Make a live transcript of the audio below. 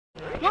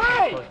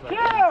3, 2,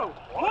 1,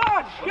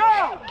 go,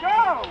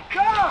 go,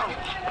 go!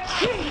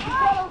 Keith, you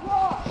gotta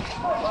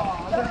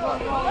run!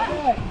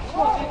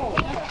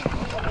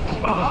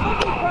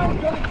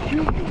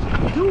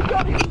 You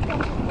gotta do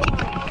something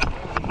wrong.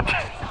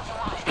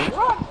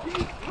 Run,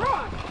 Keith,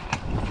 run!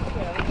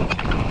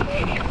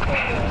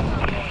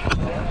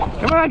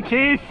 Come on,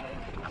 Keith.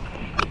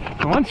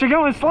 Once you're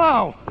going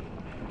slow.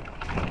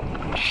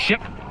 Shit.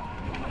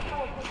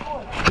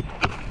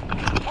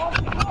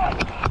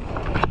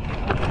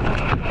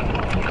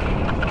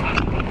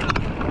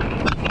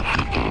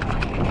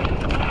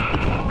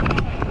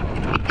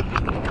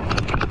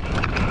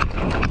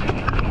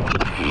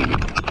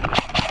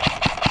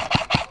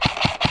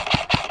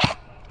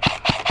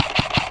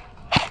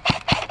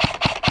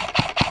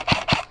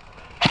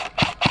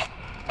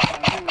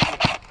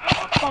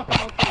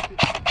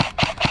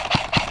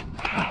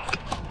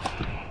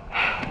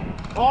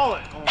 Call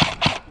it.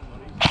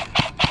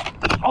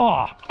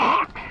 Oh.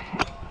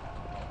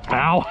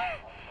 Ow.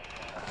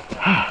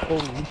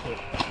 Holy shit.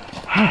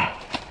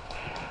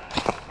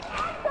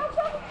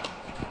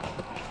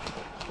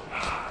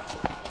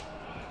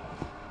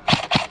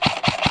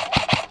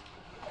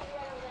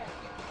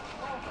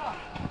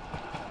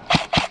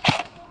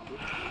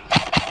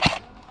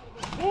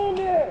 In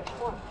there.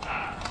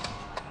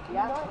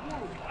 Yeah.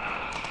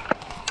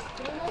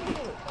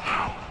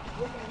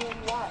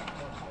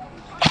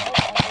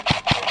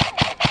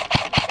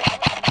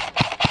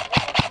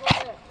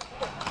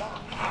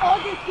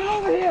 August, get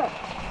over here!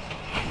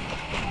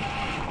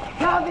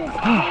 Calvin,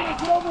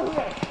 get over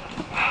here!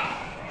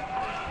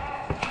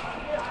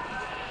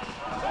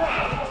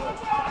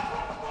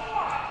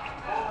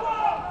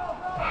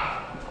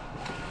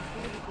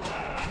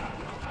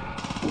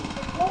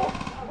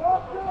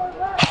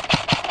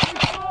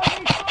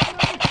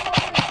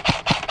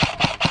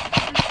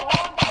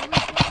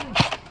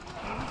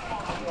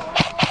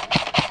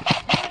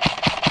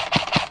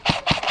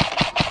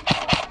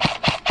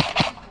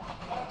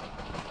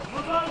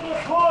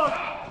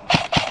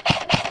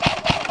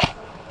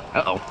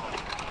 Uh-oh.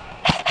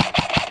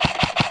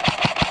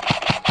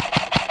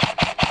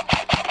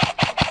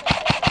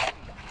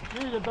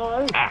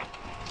 Ah.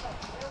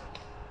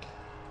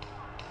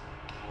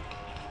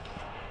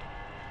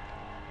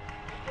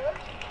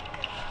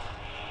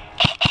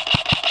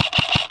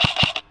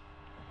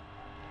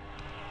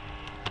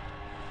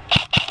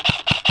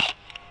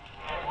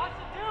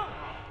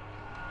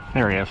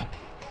 There he is.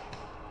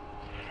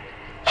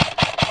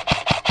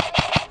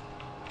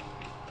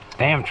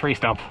 Damn tree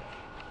stump.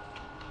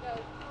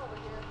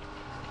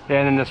 Yeah,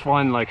 and then this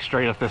one like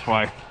straight up this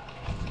way.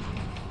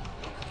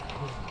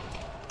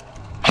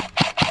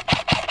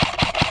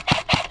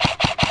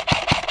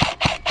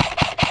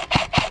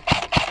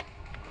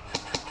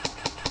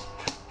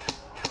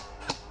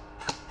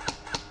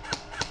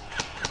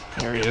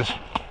 There he is.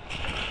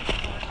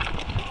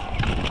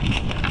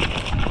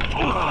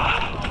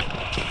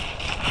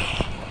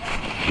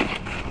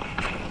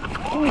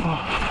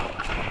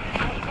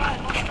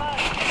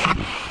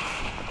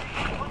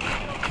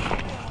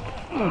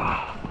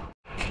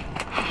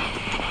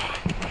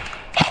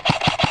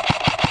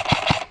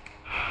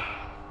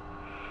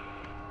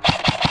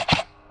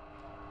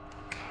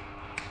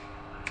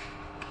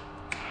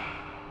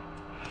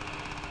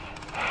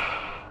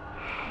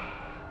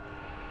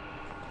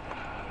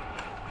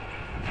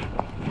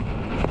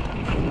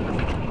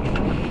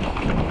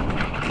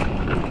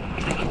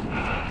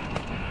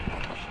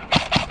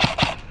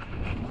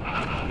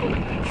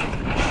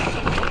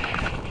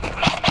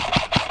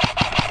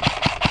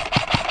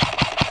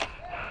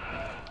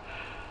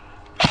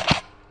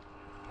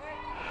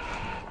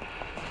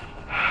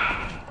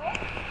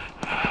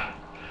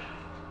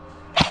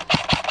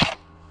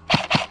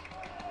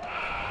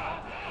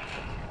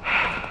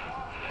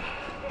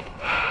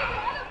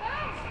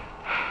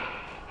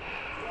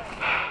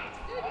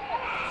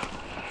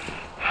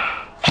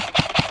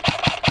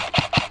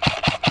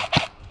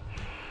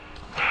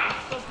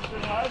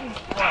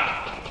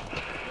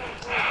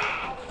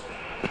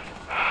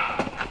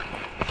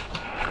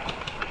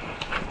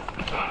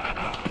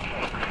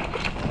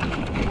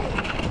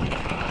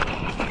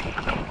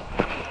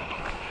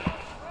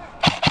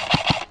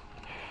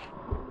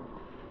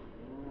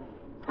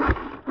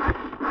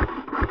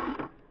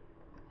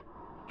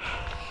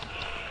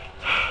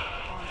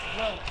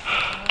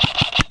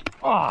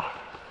 Oh.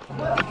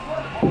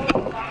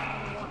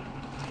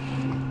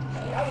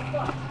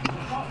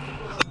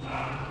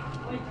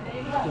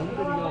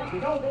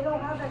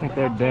 I think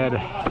they're dead.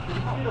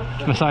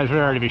 Besides, we'd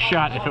already be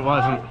shot if it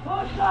wasn't.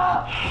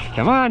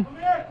 Come on.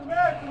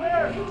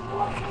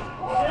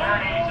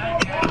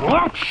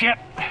 Oh, shit.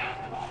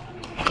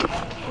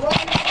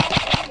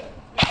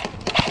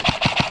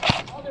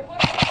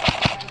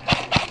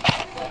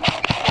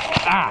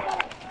 Ah.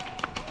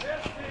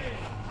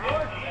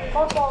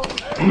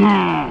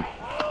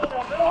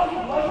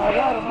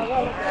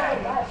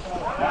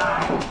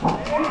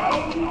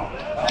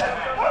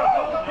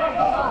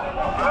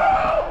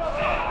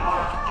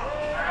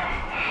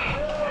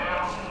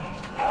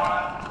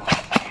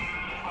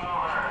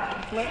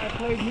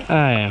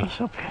 I am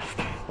so pissed.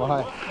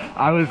 Why?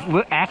 I was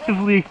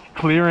actively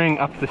clearing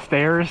up the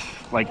stairs,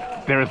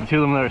 like there was the two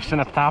of them that were sitting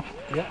up top.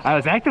 Yep. I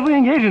was actively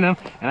engaging them,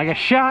 and I got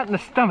shot in the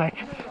stomach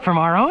from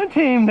our own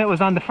team that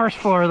was on the first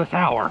floor of the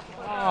tower.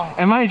 Oh.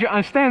 And mind you,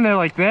 I'm standing there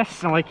like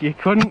this, and like you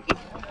couldn't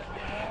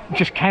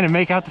just kind of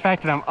make out the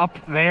fact that I'm up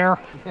there,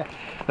 Yeah.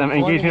 that I'm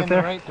engaging up in the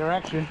there. right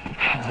direction.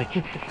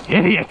 Like,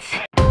 idiots.